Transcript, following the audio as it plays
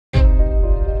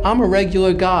I'm a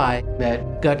regular guy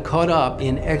that got caught up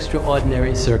in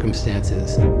extraordinary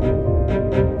circumstances.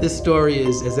 This story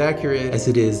is as accurate as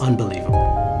it is unbelievable.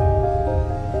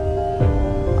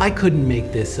 I couldn't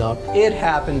make this up. It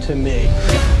happened to me.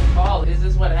 Paul, is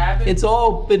this what happened? It's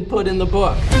all been put in the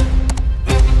book.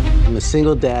 I'm a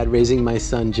single dad raising my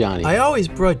son, Johnny. I always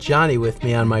brought Johnny with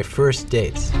me on my first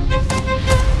dates.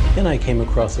 Then I came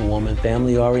across a woman,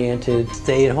 family-oriented,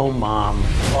 stay-at-home mom.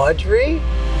 Audrey?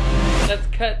 Let's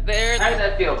cut there. How does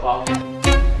that feel, Paul?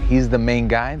 He's the main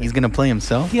guy. He's gonna play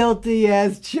himself? Guilty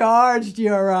as charged,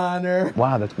 Your Honor.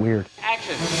 Wow, that's weird.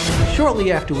 Action.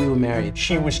 Shortly after we were married,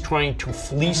 She was trying to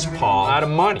fleece Paul out of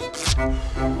money.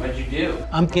 What'd you do?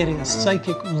 I'm getting a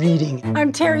psychic reading.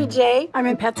 I'm Terry J. I'm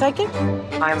a pet psychic.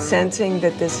 I'm sensing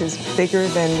that this is bigger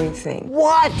than we think.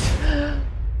 What?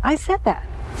 I said that.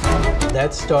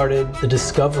 That started the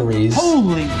discoveries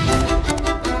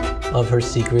of her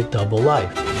secret double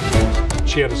life.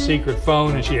 She had a secret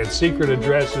phone and she had secret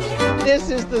addresses. This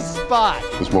is the spot.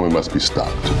 This woman must be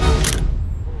stopped.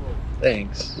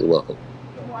 Thanks. You're welcome.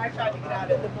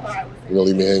 You gonna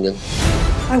leave me hanging?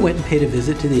 I went and paid a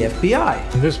visit to the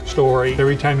FBI. In this story,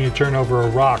 every time you turn over a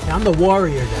rock, I'm the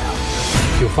warrior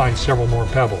now. you'll find several more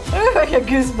pebbles. I get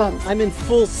goosebumps. I'm in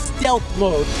full stealth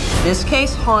mode. This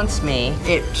case haunts me.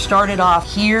 It started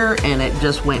off here and it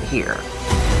just went here.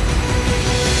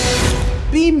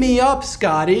 Beam me up,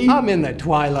 Scotty. I'm in the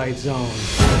Twilight Zone.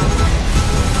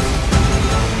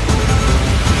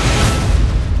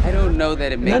 I don't know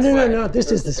that it makes No.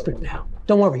 This is the script now.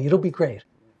 Don't worry, it'll be great.